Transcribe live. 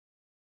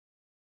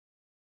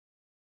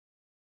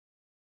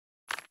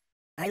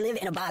I live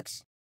in a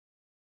box.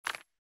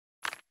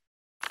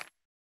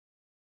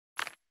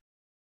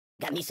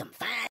 Got me some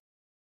fun.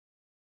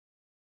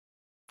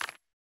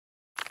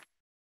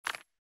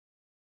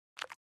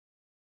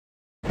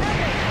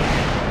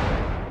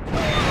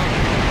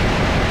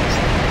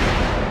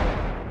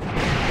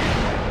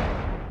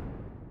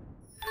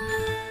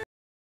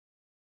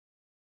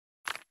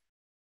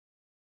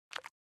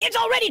 It's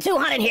already too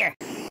hot in here!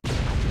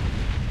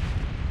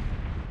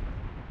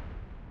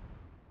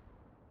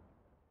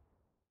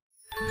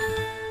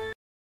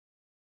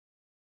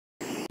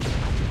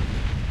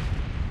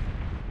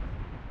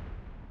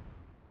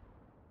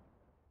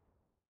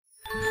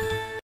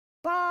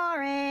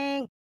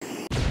 Boring!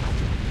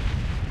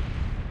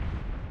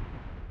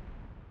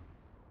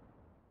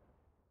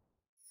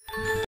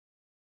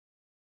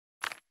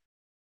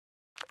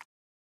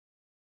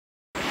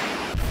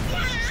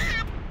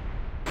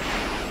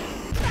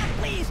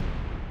 Please!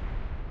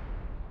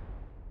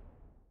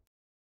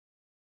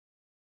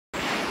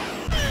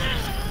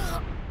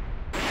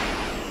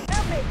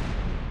 Help me!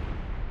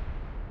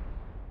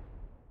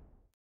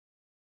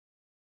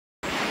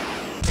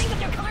 Think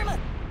of your karma!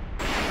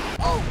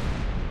 Oh!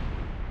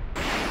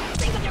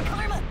 Think of your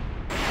karma!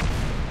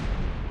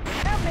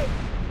 Help me!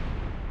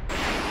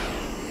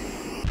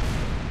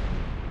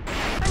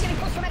 I'm getting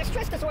post-traumatic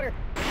stress disorder!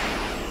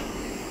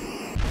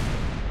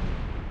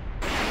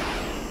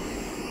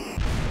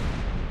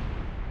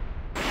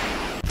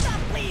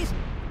 Please!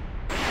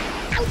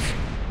 Ouch!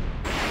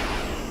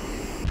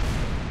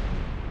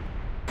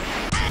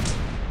 Ah!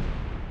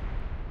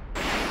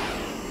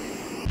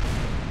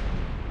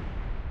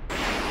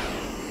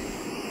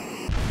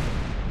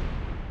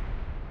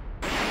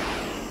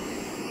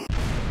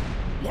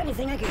 You got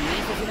anything I can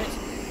read for a few minutes?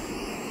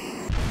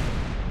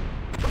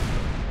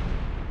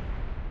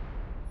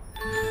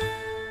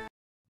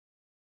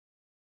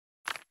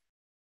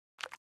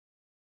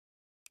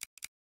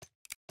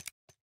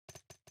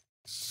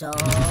 So...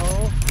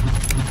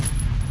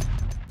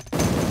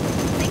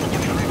 think of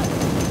your karma!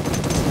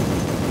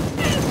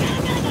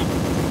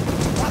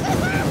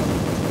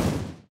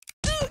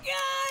 Oh,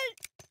 God!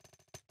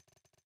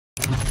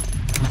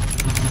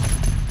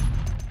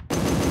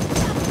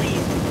 Stop,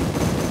 please!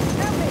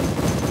 Help me!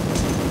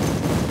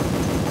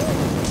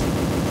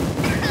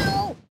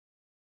 Ow!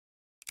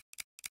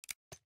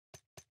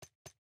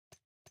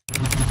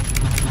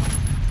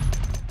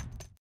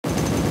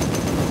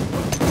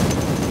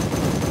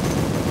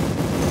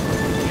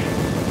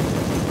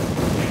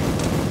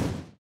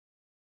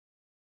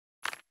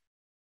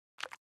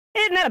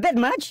 Isn't that a bit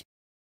much?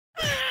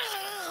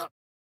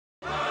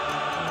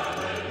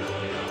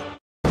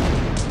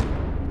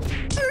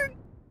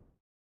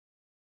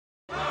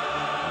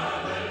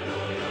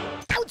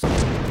 Ouch!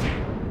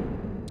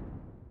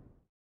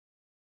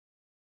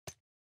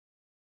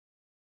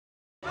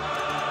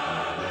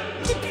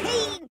 The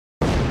pain!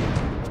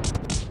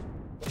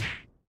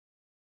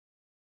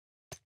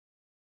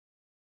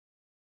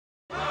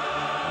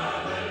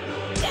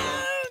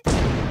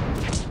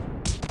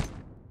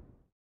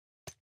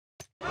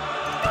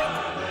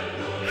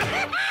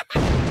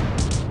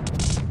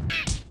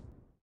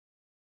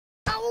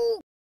 Ow!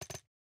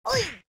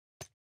 Oi!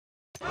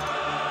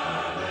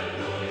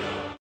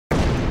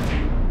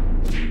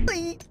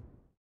 Oi!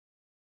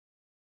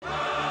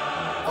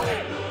 Oh!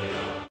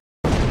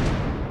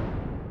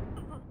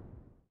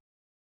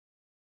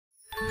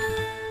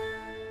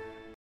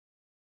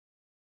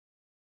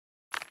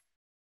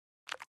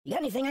 You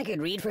got anything I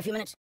could read for a few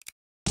minutes?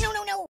 No,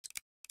 no, no!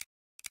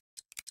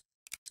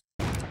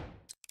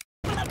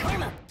 What about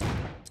karma?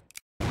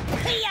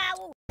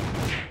 Hey-ow!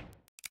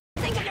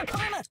 Think of your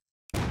karma!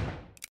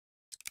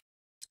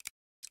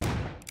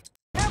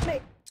 Help me!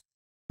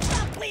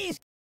 Stop, please!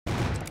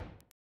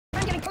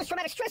 I'm getting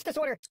post-traumatic stress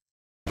disorder!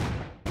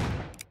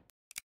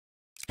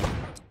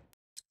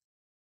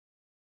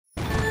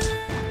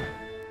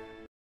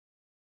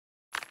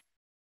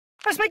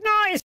 Let's make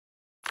noise!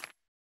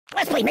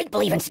 Let's play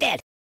make-believe instead!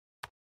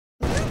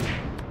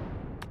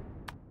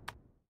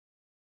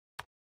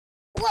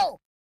 Whoa!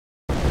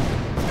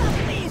 Stop,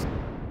 please!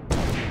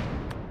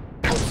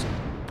 Ouch!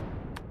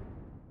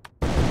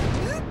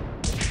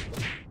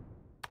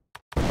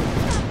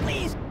 Stop,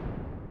 please!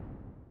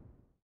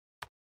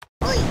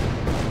 Oi!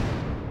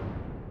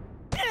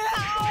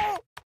 Ow!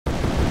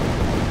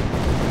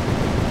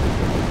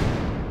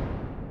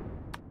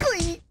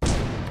 Oi!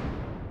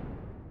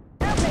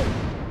 Help me!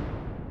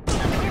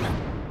 Karma!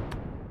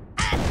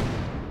 Ah!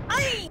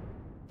 Aye!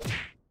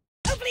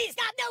 Oh, please,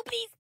 God, no,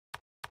 please!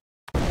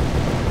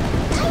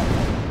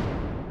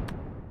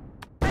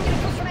 I'm getting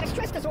post-traumatic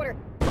stress disorder!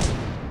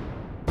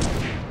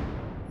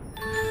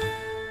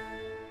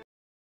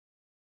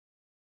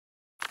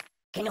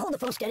 Can you hold the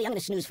phone steady? I'm gonna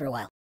snooze for a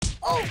while.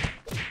 Oh!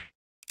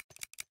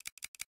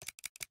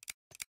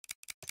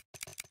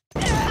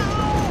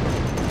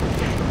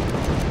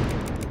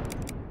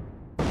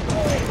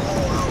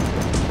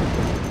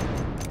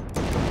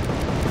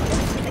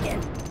 Sleep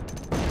again.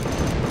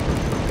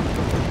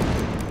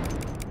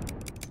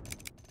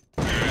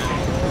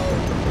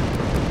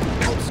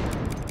 Ouch!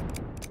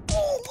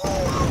 Oh!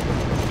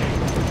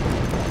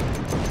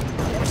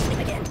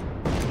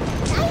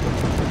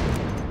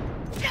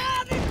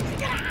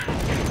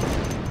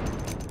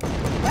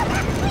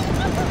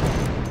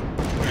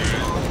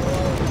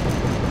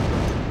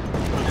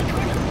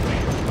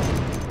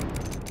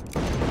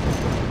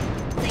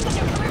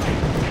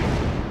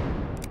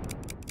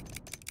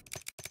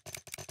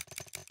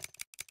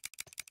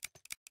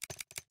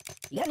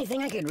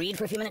 think I could read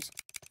for a few minutes?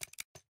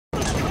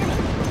 What about karma?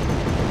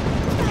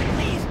 Stop,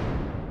 please!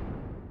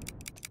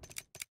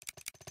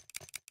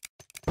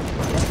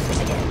 I'll never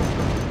sleep again.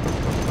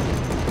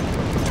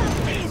 Stop,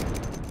 please!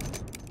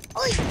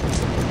 Oi!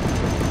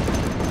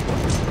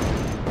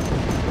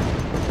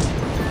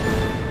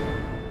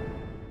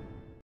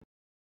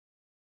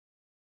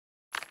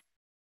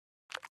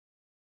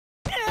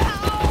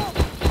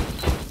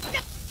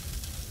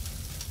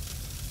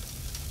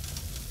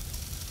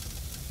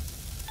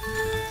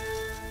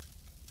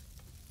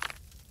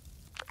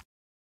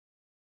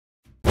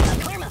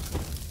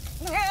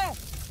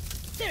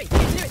 Siri,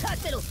 Siri's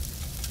hospital!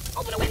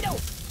 Open a window!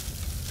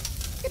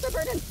 It's a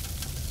burden!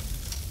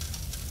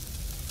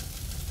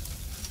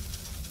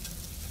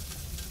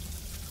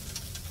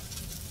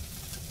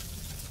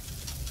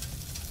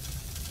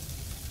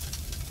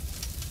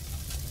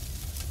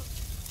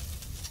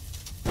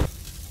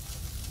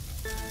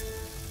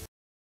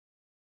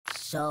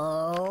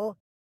 So...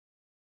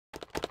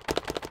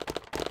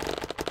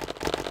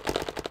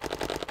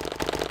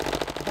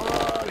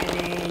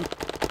 boring.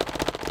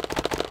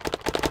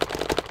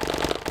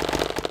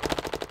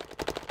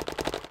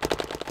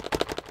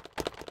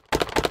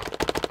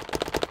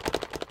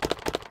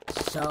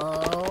 So...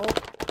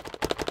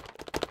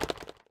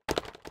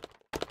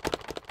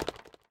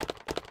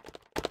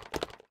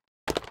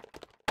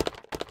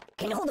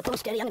 can you hold the phone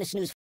steady? I'm gonna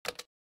snooze.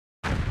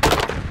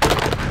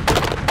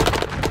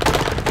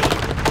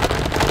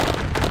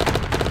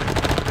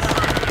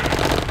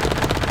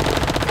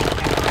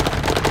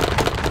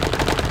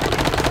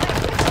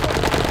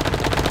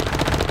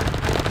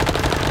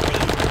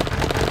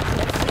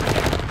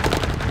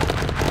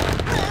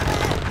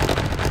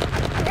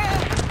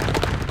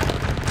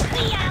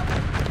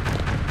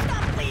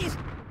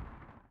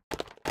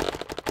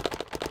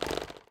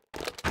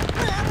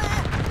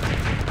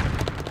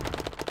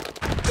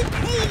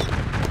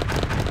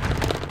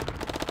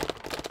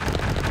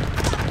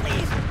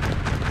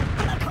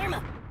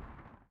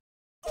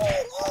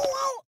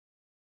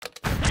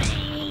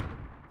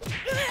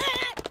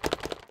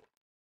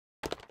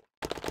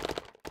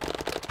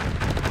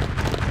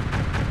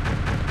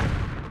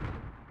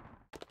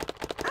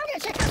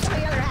 Check out some of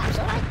the other apps,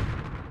 alright?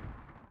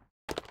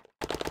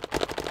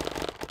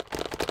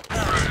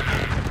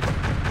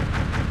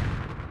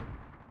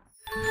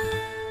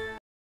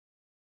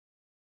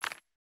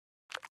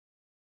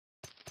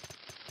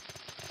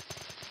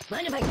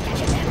 Mind if I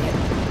catch it down here?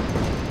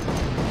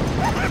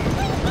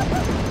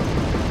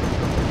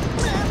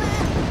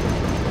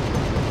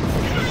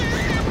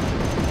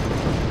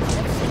 I'll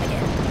never sleep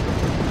again.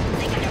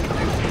 Think of your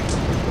karma.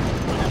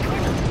 What about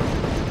karma?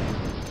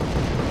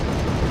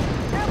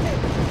 Help me!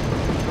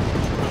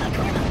 What about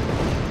karma?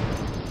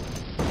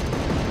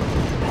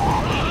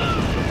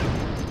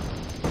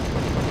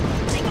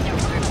 Think of your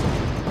karma!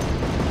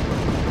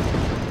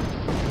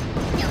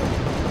 No!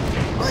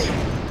 Oi!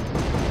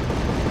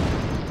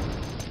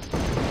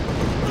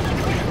 What about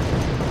karma?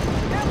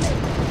 Help me!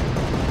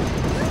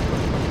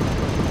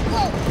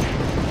 Whoa!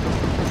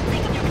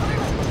 Think of your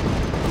karma!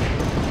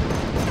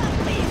 Stop,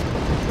 please!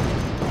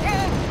 No!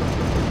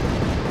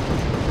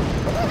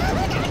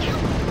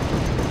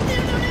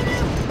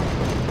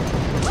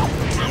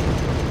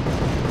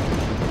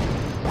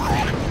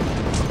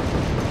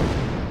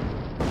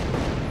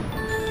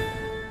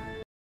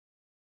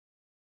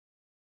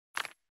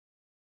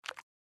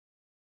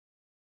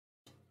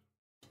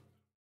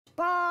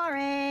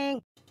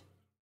 Boring.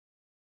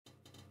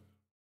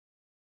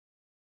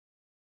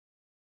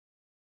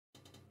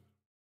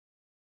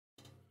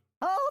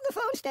 Hold the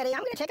phone steady.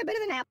 I'm gonna take a bit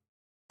of a nap.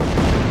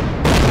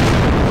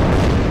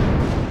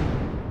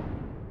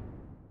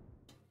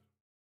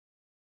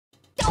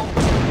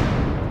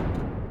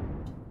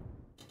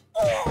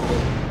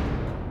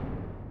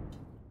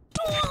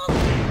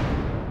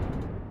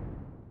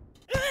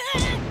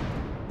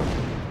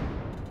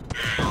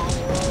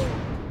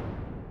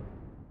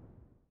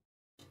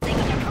 Think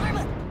of your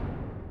karma.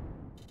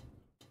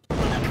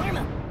 What about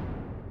karma?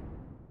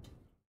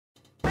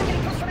 I'm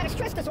getting post-traumatic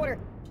stress disorder.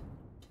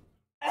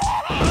 Ow!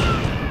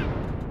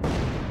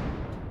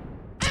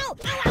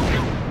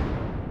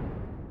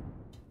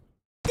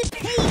 The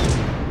pain!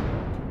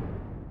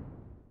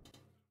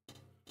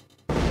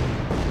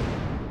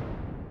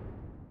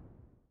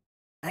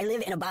 I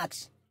live in a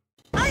box.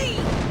 Aye!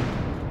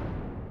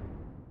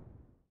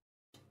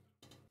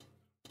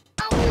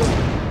 Ow!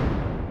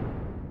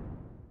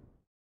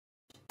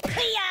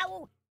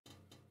 Hey-ow!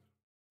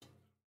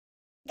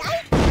 Got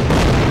it?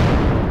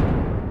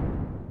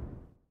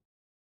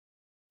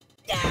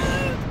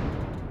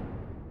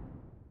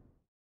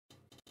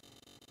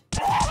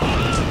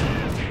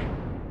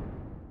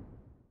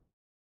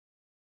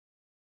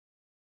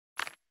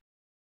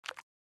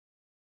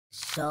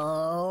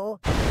 So...